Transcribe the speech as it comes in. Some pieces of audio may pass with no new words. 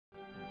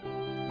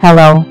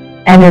Hello,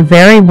 and a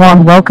very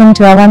warm welcome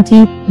to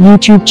LMT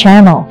YouTube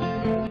channel.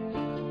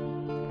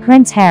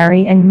 Prince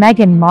Harry and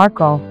Meghan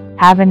Markle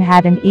haven't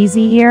had an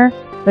easy year,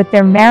 but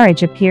their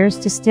marriage appears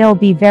to still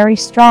be very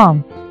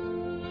strong.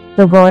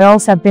 The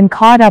royals have been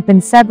caught up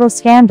in several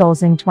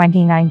scandals in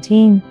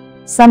 2019,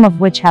 some of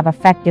which have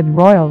affected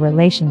royal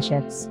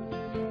relationships.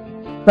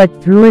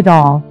 But through it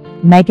all,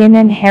 Meghan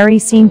and Harry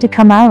seem to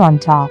come out on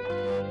top.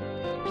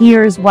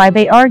 Here's why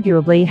they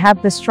arguably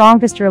have the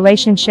strongest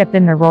relationship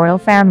in the royal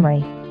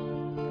family.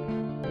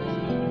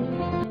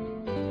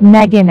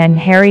 Meghan and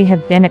Harry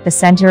have been at the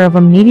center of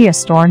a media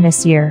storm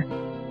this year.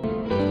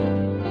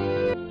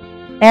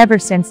 Ever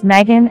since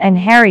Meghan and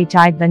Harry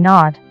tied the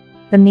knot,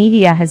 the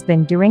media has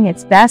been doing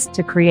its best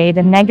to create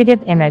a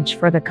negative image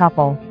for the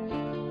couple.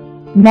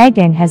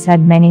 Meghan has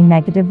had many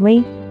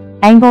negatively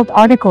angled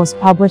articles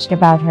published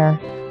about her,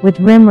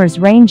 with rumors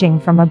ranging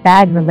from a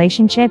bad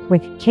relationship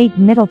with Kate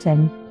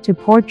Middleton to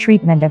poor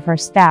treatment of her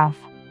staff.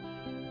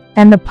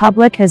 And the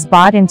public has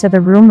bought into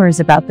the rumors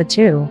about the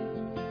two.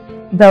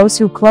 Those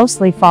who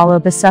closely follow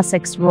the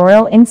Sussex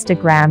royal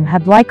Instagram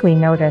have likely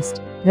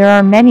noticed there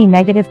are many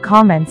negative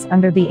comments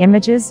under the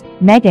images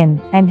Meghan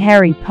and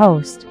Harry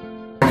post.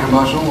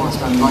 Commercial. I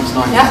spend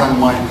 99%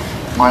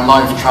 of my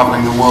life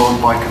travelling the world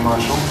by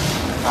commercial.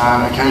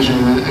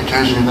 Occasionally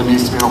there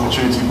needs to be an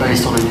opportunity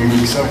based on a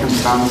unique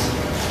circumstance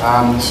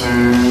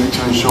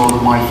to ensure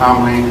that my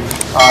family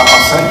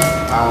are safe.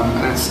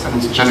 And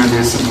it's generally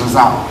as simple as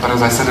that. But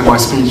as I said in my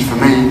speech,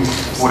 for me,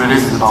 what it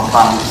is about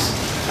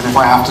balance. And if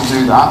I have to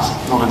do that,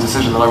 not a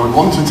decision that I would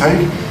want to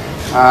take,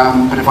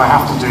 but if I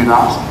have to do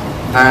that,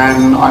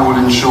 then I will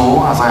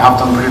ensure, as I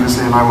have done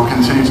previously and I will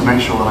continue to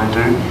make sure that I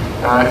do,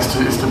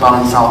 is to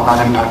balance out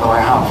that impact that I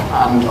have.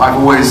 And I've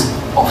always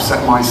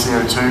offset my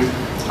CO2.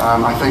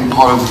 I think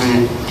part of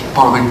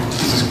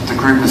the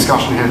group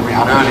discussion here that we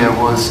had earlier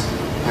was,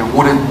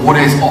 what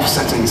is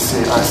offsetting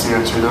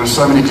CO2? There are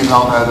so many people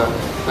out there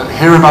that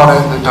hear about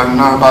it, that don't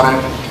know about it.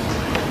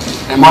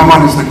 In my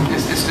mind,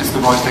 it's the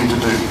right thing to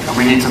do, and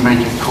we need to make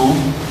it cool,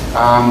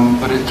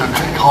 but it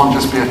can't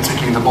just be a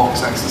ticking the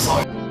box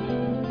exercise.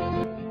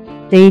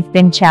 They've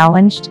been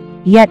challenged,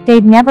 yet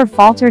they've never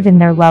faltered in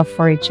their love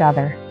for each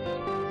other.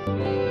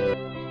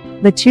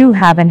 The two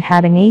haven't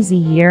had an easy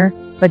year,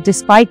 but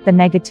despite the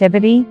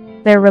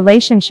negativity, their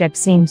relationship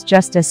seems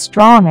just as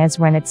strong as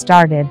when it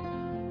started.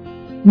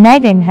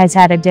 Meghan has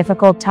had a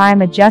difficult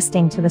time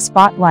adjusting to the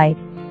spotlight,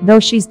 though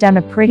she's done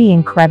a pretty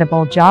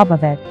incredible job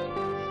of it.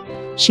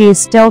 She is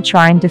still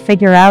trying to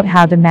figure out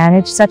how to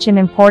manage such an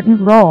important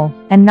role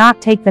and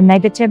not take the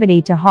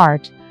negativity to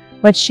heart,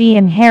 but she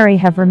and Harry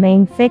have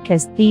remained thick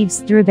as thieves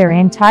through their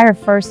entire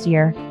first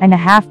year and a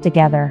half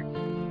together.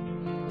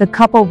 The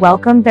couple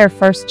welcomed their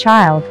first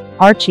child,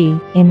 Archie,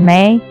 in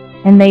May,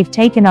 and they've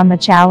taken on the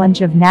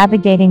challenge of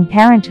navigating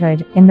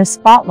parenthood in the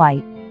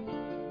spotlight.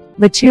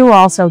 The two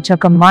also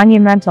took a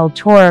monumental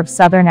tour of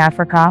Southern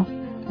Africa,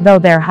 though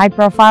their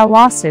high-profile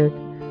lawsuit,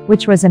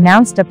 which was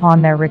announced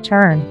upon their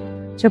return,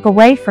 took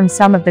away from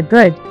some of the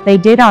good they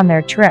did on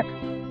their trip.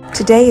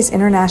 Today is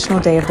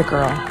International Day of the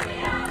Girl.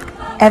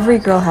 Every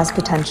girl has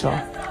potential.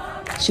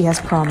 She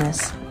has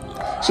promise.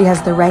 She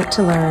has the right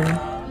to learn,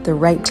 the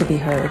right to be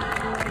heard,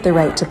 the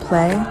right to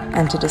play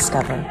and to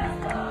discover,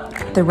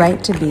 the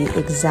right to be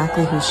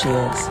exactly who she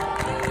is.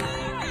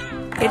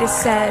 It is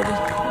said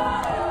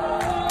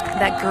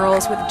that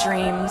girls with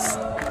dreams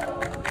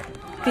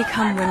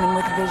become women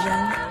with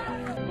vision.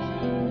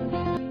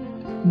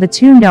 The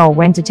two know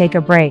when to take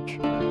a break.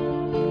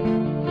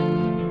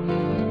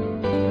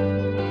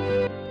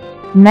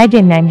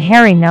 Meghan and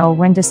Harry know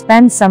when to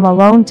spend some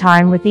alone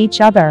time with each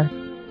other.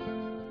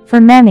 For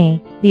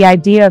many, the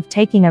idea of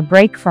taking a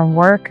break from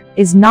work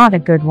is not a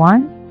good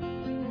one.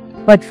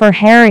 But for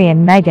Harry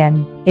and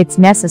Meghan, it's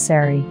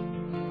necessary.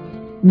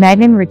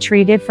 Meghan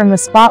retreated from the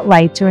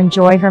spotlight to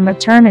enjoy her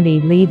maternity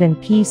leave in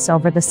peace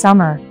over the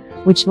summer,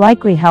 which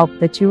likely helped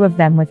the two of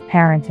them with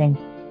parenting.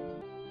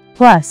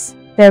 Plus,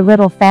 their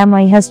little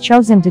family has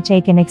chosen to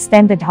take an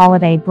extended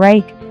holiday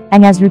break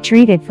and has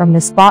retreated from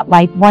the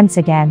spotlight once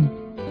again.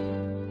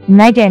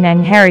 Meghan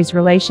and Harry's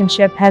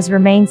relationship has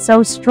remained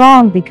so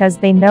strong because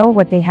they know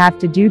what they have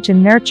to do to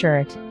nurture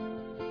it.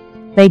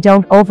 They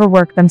don't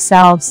overwork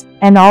themselves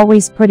and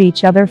always put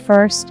each other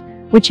first,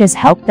 which has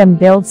helped them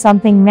build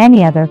something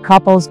many other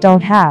couples don't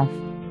have.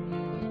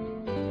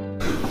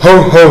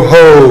 Ho ho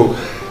ho!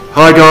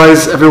 Hi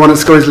guys, everyone at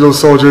Scotty's Little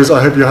Soldiers.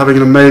 I hope you're having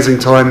an amazing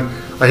time.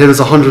 I hear there's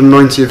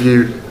 190 of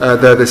you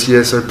there this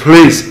year, so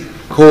please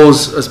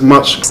cause as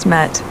much. Just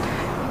met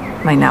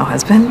my now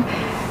husband.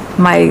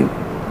 My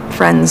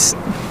friends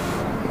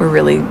were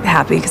really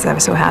happy because I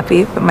was so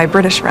happy, but my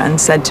British friend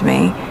said to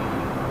me,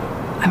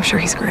 "I'm sure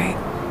he's great,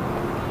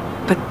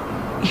 but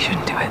you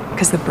shouldn't do it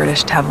because the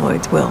British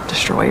tabloids will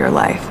destroy your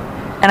life."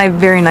 And I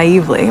very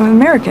naively, I'm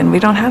American, we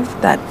don't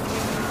have that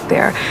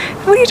there.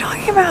 What are you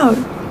talking about?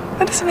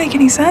 That doesn't make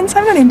any sense.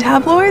 I'm not in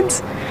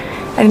tabloids.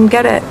 I didn't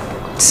get it.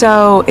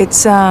 So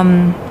it's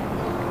been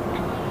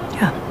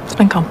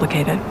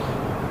complicated.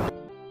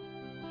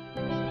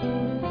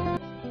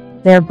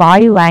 their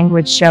body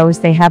language shows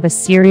they have a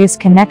serious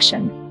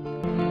connection.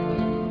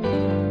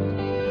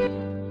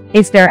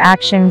 If their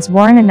actions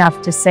weren't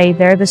enough to say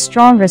they're the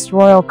strongest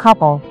royal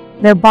couple,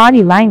 their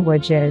body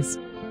language is.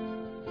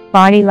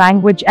 Body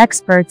language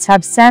experts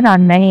have said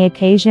on many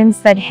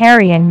occasions that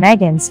Harry and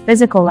Meghan's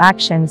physical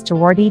actions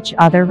toward each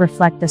other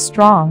reflect a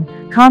strong,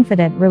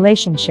 confident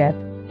relationship.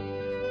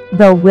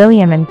 Though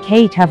William and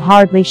Kate have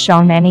hardly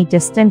shown any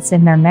distance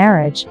in their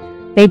marriage,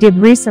 they did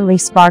recently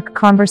spark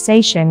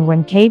conversation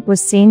when Kate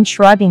was seen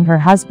shrugging her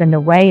husband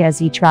away as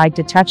he tried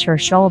to touch her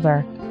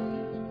shoulder.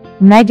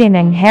 Meghan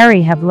and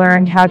Harry have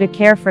learned how to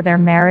care for their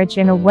marriage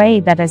in a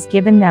way that has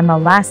given them a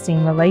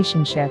lasting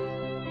relationship.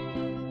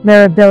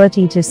 Their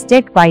ability to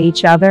stick by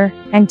each other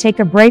and take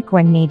a break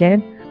when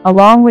needed,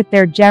 along with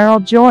their general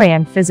joy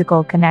and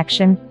physical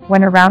connection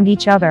when around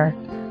each other,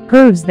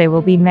 proves they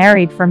will be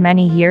married for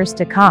many years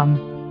to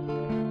come.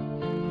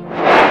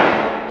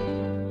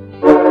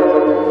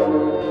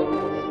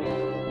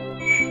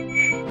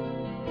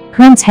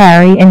 Prince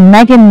Harry and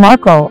Meghan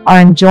Markle are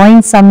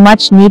enjoying some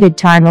much-needed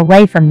time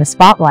away from the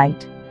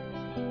spotlight.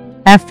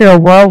 After a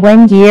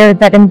whirlwind year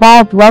that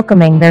involved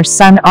welcoming their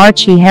son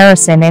Archie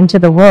Harrison into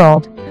the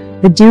world,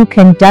 the Duke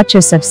and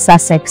Duchess of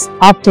Sussex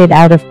opted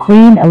out of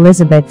Queen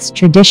Elizabeth's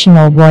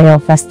traditional royal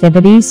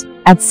festivities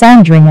at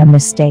Sandringham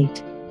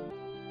Estate.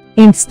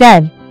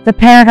 Instead, the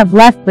pair have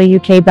left the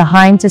UK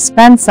behind to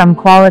spend some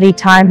quality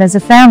time as a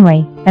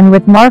family, and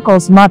with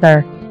Markle's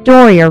mother,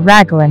 Doria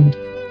Ragland.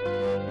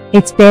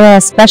 It's been an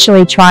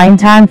especially trying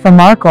time for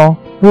Markle,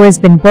 who has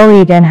been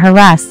bullied and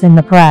harassed in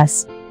the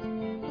press.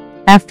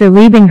 After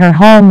leaving her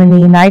home in the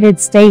United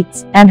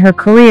States and her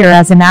career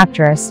as an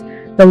actress,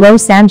 the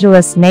Los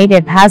Angeles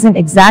native hasn't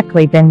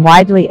exactly been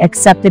widely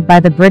accepted by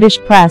the British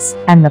press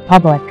and the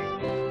public.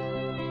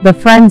 The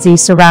frenzy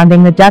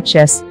surrounding the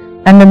Duchess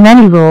and the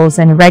many rules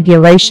and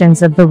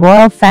regulations of the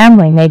royal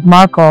family made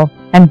Markle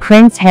and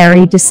Prince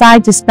Harry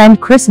decide to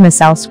spend Christmas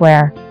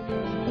elsewhere.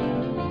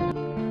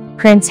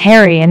 Prince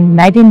Harry and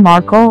Meghan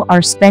Markle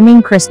are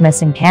spending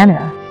Christmas in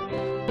Canada.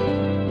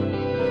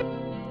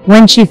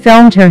 When she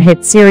filmed her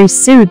hit series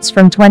Suits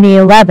from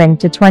 2011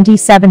 to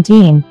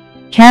 2017,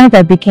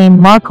 Canada became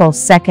Markle's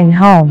second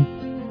home.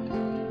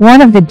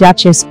 One of the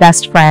Duchess'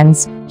 best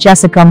friends,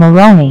 Jessica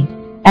Maroney,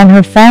 and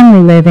her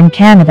family live in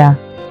Canada.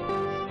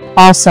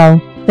 Also,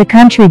 the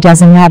country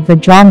doesn't have the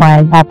drama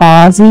and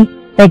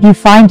paparazzi that you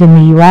find in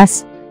the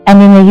US,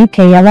 and in the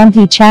UK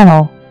LMT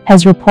channel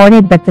has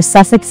reported that the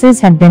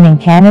Sussexes have been in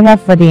Canada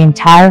for the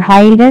entire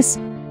hiatus,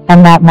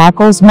 and that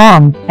Markle's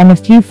mom and a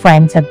few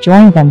friends have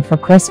joined them for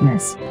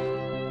Christmas.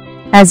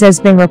 As has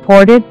been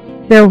reported,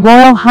 Their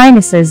Royal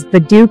Highnesses the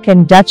Duke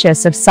and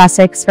Duchess of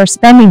Sussex are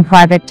spending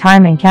private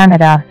time in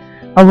Canada,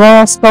 a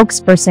royal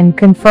spokesperson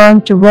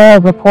confirmed to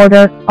royal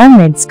reporter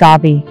Omid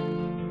Scobie.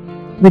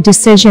 The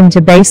decision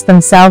to base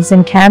themselves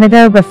in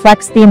Canada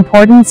reflects the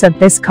importance of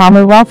this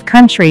Commonwealth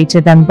country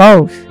to them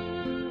both.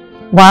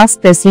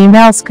 Whilst this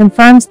email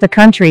confirms the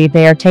country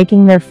they are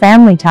taking their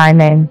family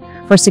time in,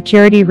 for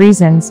security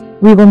reasons,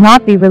 we will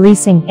not be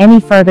releasing any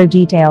further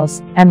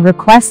details and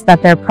request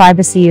that their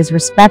privacy is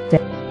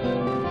respected.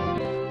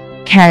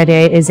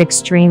 Canada is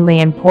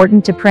extremely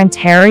important to Prince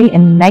Harry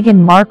and Meghan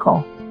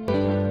Markle.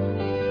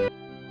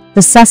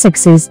 The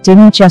Sussexes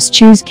didn't just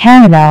choose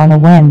Canada on a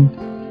whim.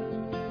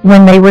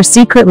 When they were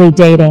secretly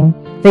dating,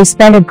 they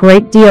spent a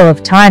great deal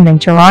of time in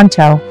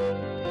Toronto.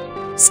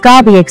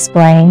 Scobie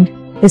explained,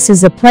 "This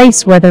is a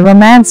place where the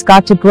romance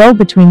got to grow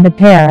between the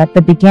pair at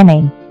the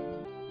beginning."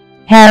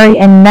 Harry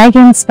and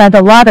Meghan spent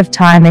a lot of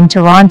time in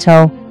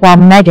Toronto while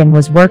Meghan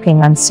was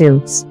working on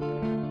Suits.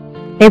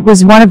 It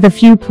was one of the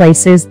few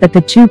places that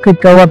the two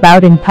could go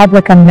about in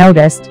public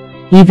unnoticed,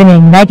 even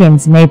in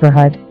Meghan's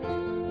neighborhood.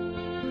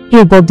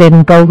 People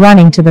didn't go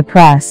running to the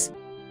press.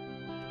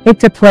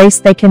 It's a place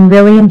they can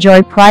really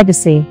enjoy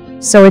privacy,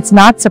 so it's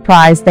not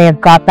surprised they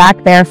have got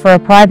back there for a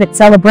private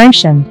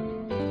celebration.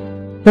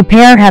 The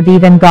pair have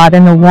even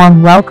gotten a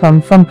warm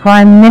welcome from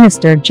Prime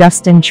Minister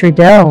Justin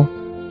Trudeau.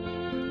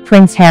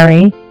 "Prince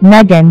Harry,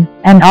 Meghan,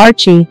 and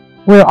Archie,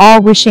 we're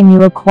all wishing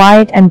you a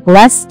quiet and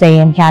blessed stay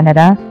in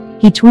Canada,"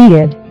 he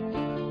tweeted.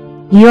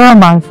 "You're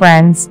among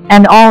friends,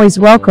 and always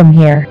welcome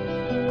here."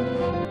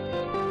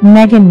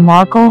 Meghan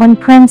Markle and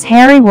Prince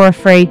Harry were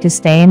afraid to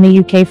stay in the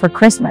UK for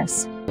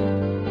Christmas.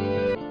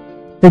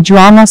 The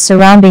drama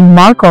surrounding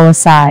Markle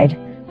aside,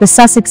 the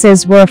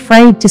Sussexes were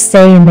afraid to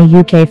stay in the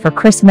UK for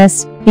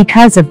Christmas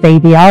because of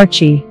baby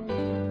Archie.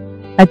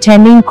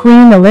 Attending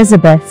Queen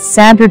Elizabeth's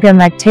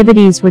Sandringham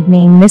activities would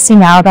mean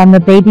missing out on the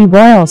baby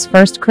royal's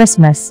first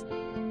Christmas.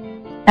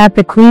 At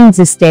the Queen's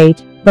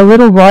estate, the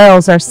little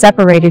royals are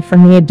separated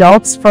from the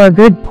adults for a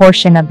good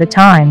portion of the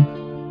time.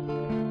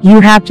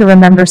 "You have to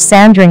remember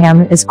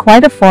Sandringham is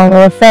quite a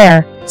formal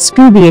affair,"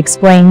 Scobie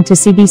explained to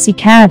CBC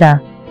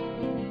Canada.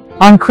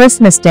 On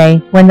Christmas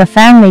Day, when the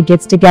family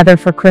gets together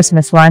for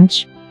Christmas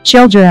lunch,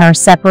 children are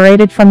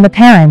separated from the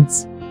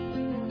parents.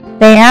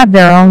 They have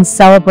their own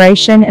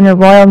celebration in the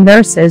royal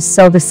nurses,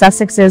 so the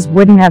Sussexes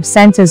wouldn't have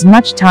spent as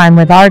much time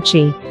with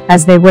Archie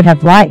as they would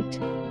have liked.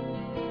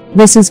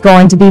 This is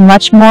going to be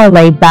much more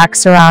laid-back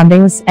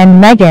surroundings,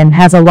 and Meghan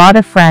has a lot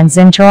of friends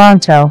in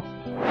Toronto.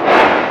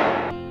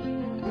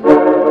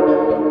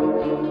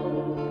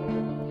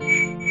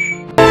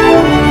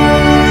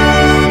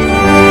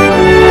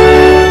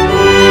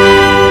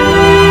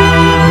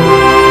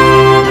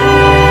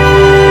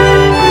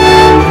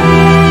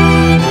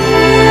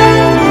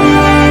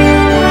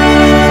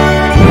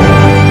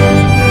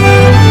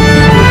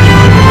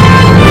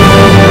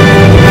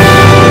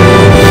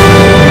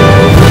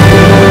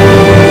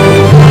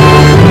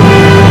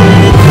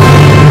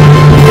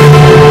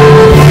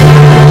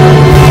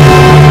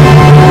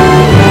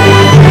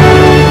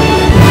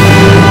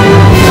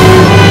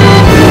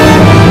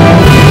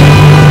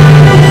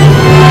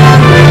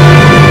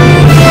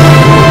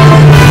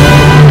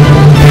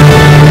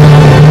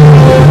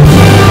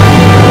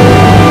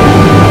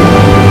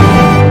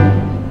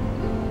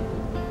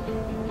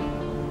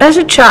 As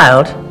a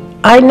child,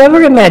 I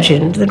never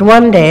imagined that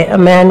one day a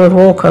man would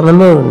walk on the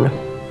moon.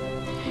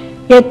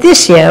 Yet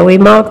this year we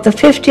mark the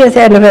 50th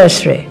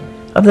anniversary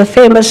of the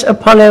famous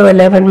Apollo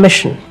 11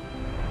 mission.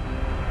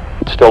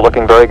 Still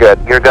looking very good.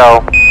 Here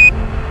go.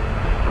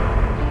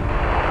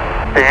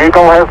 The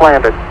Eagle has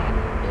landed.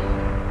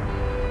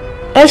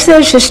 As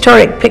those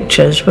historic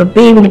pictures were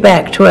beamed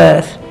back to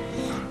Earth,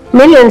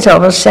 millions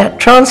of us sat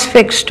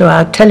transfixed to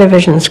our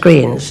television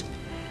screens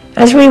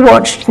as we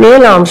watched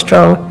Neil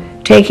Armstrong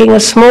taking a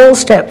small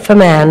step for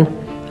man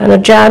and a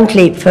giant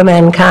leap for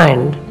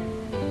mankind,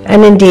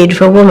 and indeed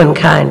for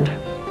womankind.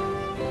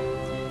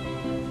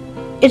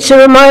 It's a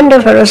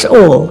reminder for us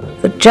all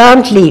that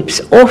giant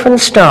leaps often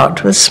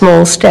start with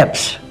small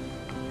steps.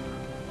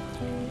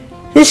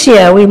 This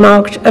year we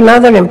marked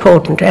another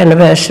important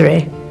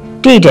anniversary,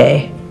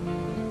 D-Day.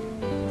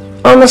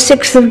 On the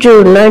 6th of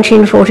June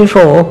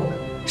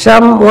 1944,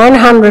 some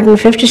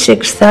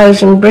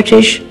 156,000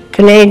 British,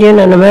 Canadian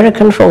and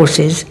American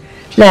forces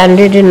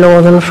landed in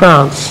northern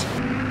France.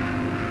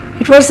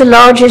 It was the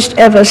largest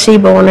ever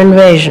seaborne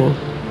invasion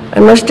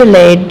and was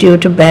delayed due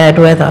to bad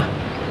weather.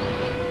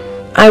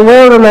 I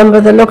well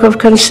remember the look of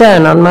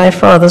concern on my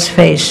father's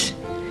face.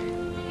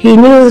 He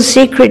knew the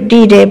secret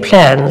D-Day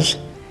plans,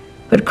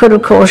 but could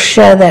of course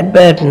share that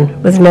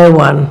burden with no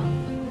one.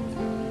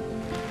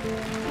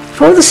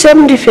 For the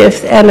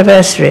 75th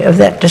anniversary of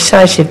that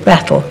decisive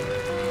battle,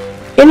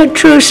 in a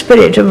true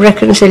spirit of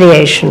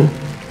reconciliation,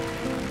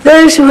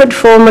 those who had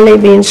formerly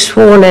been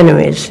sworn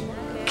enemies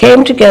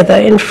came together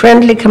in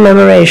friendly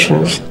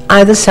commemorations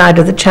either side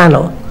of the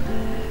Channel,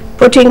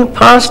 putting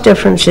past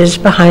differences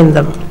behind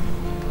them.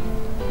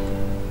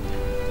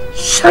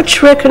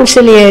 Such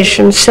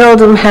reconciliation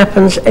seldom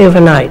happens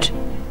overnight.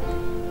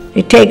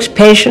 It takes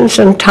patience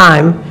and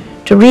time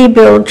to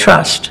rebuild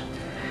trust,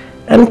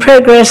 and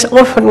progress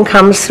often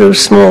comes through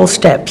small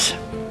steps.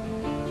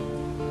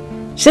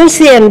 Since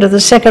the end of the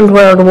Second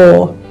World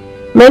War,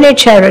 many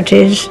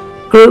charities,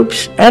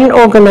 groups and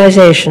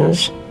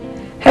organizations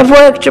have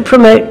worked to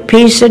promote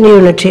peace and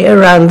unity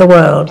around the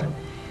world,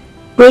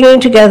 bringing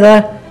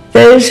together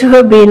those who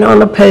have been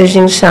on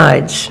opposing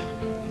sides.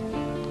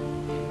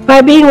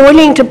 By being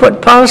willing to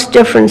put past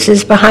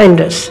differences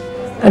behind us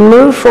and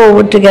move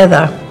forward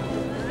together,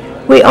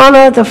 we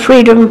honor the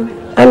freedom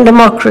and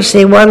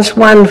democracy once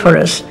won for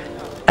us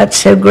at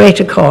so great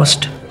a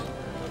cost.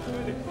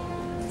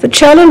 The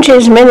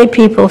challenges many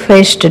people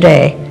face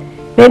today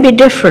may be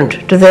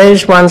different to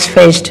those once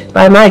faced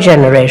by my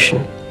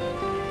generation,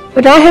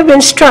 but I have been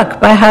struck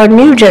by how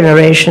new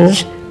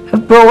generations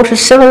have brought a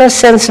similar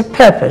sense of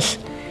purpose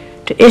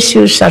to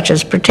issues such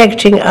as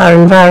protecting our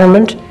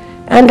environment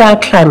and our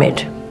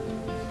climate.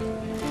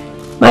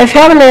 My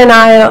family and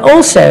I are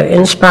also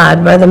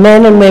inspired by the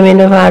men and women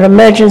of our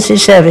emergency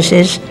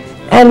services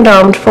and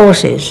armed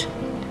forces,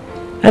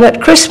 and at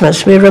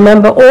Christmas we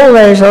remember all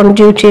those on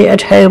duty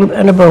at home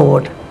and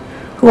abroad,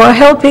 who are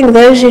helping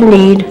those in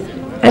need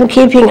and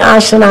keeping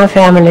us and our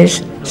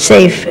families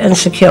safe and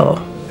secure.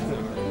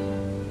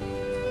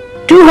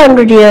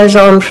 200 years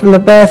on from the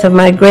birth of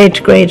my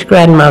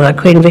great-great-grandmother,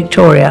 Queen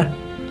Victoria,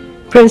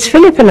 Prince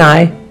Philip and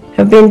I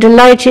have been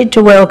delighted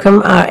to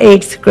welcome our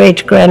 8th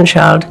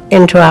great-grandchild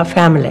into our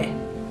family.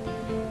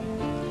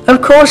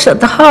 Of course,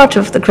 at the heart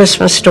of the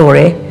Christmas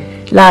story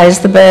lies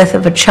the birth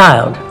of a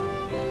child,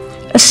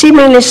 a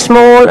seemingly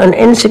small and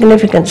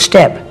insignificant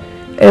step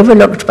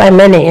overlooked by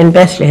many in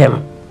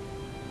Bethlehem.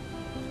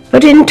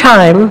 But in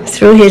time,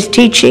 through his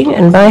teaching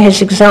and by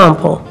his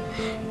example,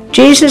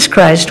 Jesus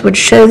Christ would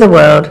show the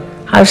world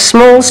how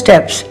small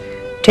steps,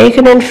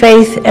 taken in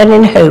faith and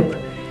in hope,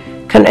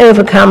 can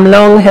overcome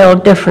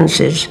long-held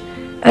differences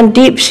and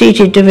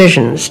deep-seated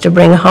divisions to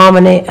bring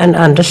harmony and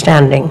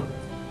understanding.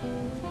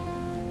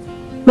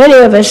 Many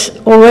of us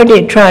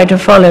already try to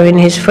follow in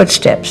his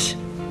footsteps.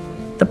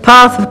 The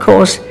path, of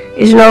course,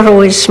 is not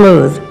always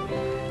smooth,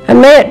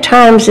 and may at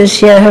times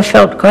this year have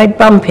felt quite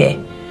bumpy,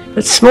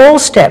 but small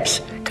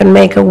steps can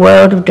make a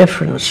world of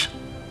difference.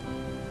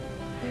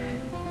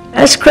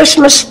 As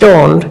Christmas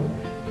dawned,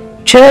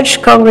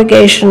 church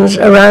congregations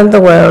around the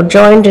world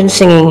joined in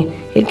singing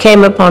 "It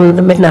Came Upon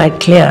the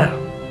Midnight Clear."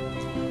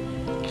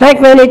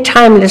 Like many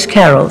timeless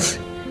carols,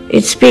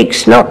 It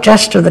speaks not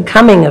just of the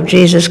coming of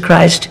Jesus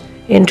Christ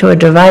into a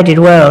divided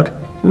world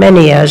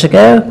many years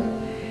ago,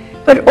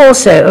 but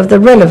also of the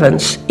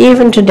relevance,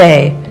 even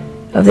today,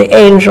 of the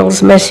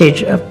angel's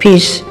message of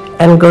peace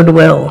and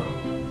goodwill.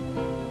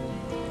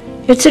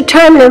 It's a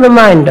timely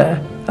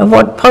reminder of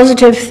what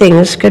positive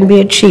things can be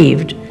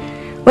achieved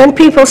when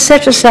people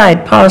set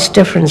aside past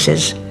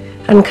differences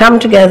and come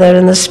together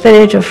in the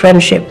spirit of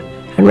friendship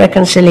and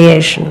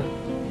reconciliation.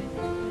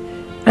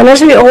 And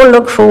as we all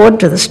look forward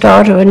to the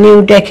start of a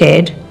new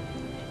decade,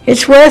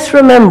 it's worth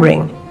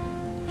remembering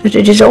that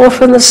it is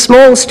often the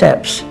small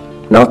steps,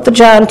 not the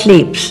giant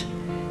leaps,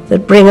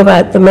 that bring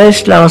about the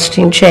most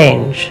lasting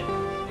change.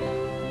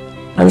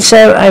 And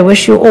so I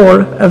wish you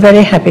all a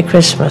very happy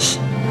Christmas.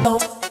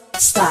 Don't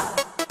stop.